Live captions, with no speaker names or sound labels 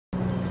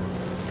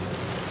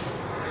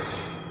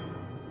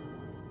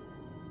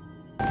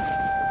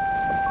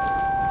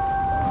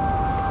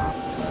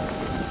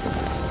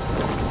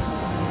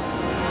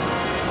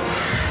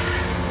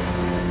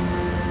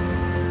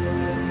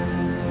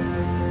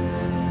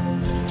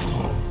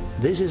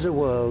This is a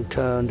world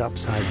turned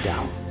upside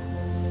down.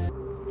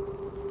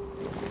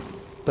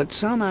 But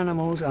some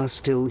animals are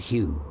still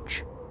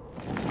huge.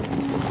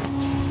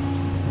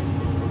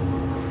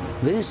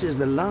 This is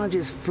the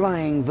largest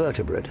flying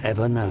vertebrate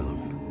ever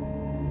known.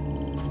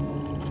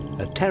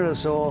 A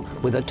pterosaur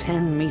with a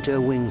 10-meter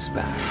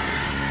wingspan.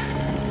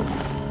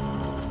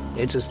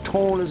 It's as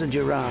tall as a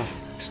giraffe,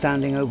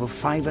 standing over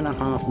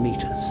 5.5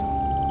 meters.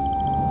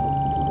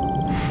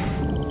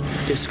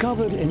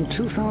 Discovered in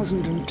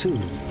 2002,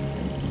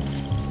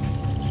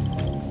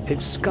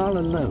 its skull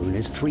alone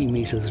is 3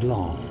 meters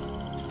long.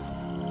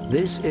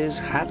 This is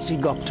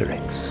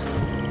Hatzegopteryx,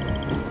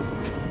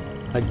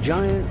 a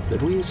giant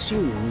that we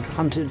assumed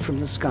hunted from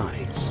the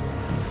skies.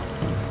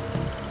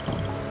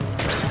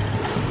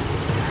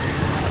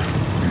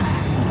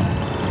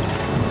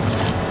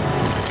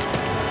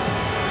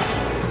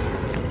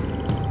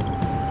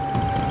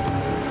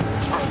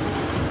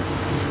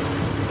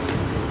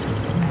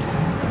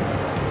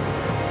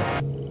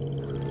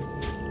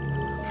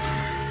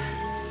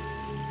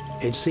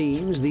 It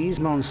seems these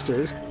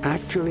monsters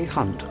actually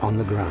hunt on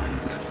the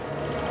ground.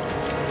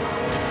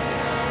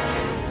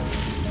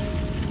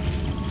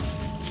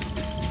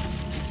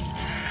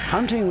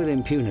 Hunting with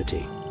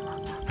impunity,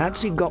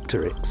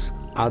 Hatzegopteryx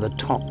are the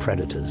top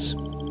predators.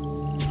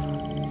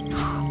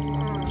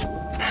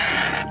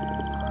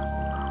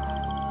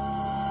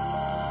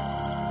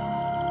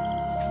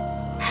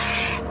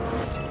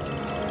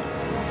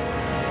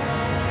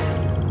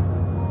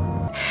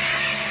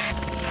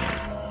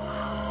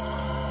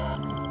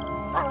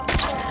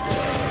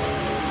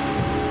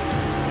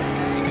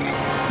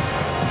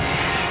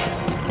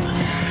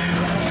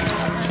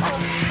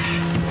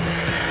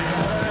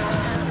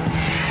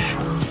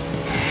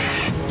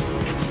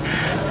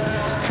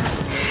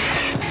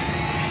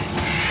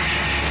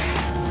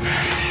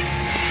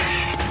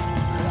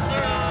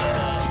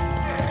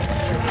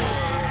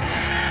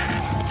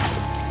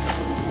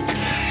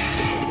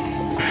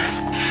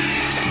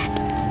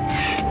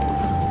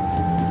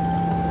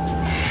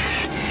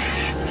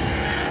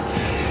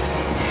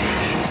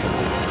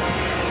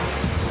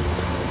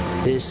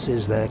 This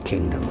is their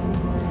kingdom.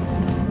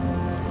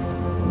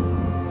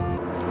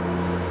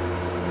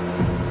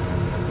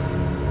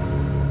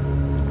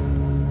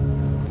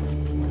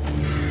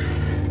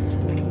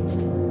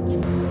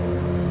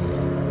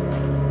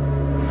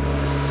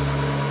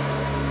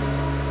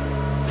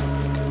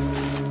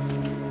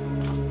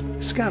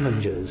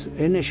 Scavengers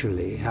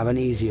initially have an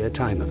easier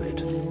time of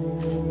it.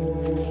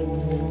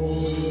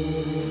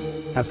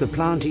 As the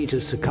plant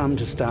eaters succumb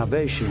to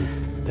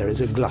starvation, there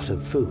is a glut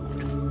of food.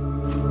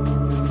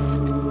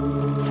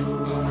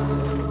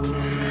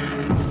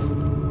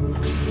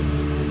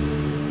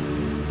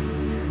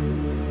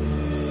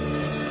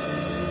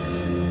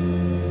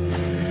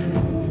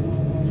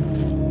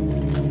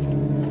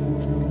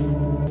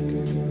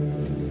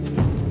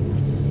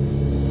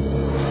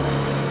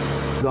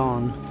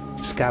 Gone,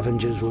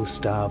 scavengers will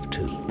starve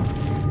too.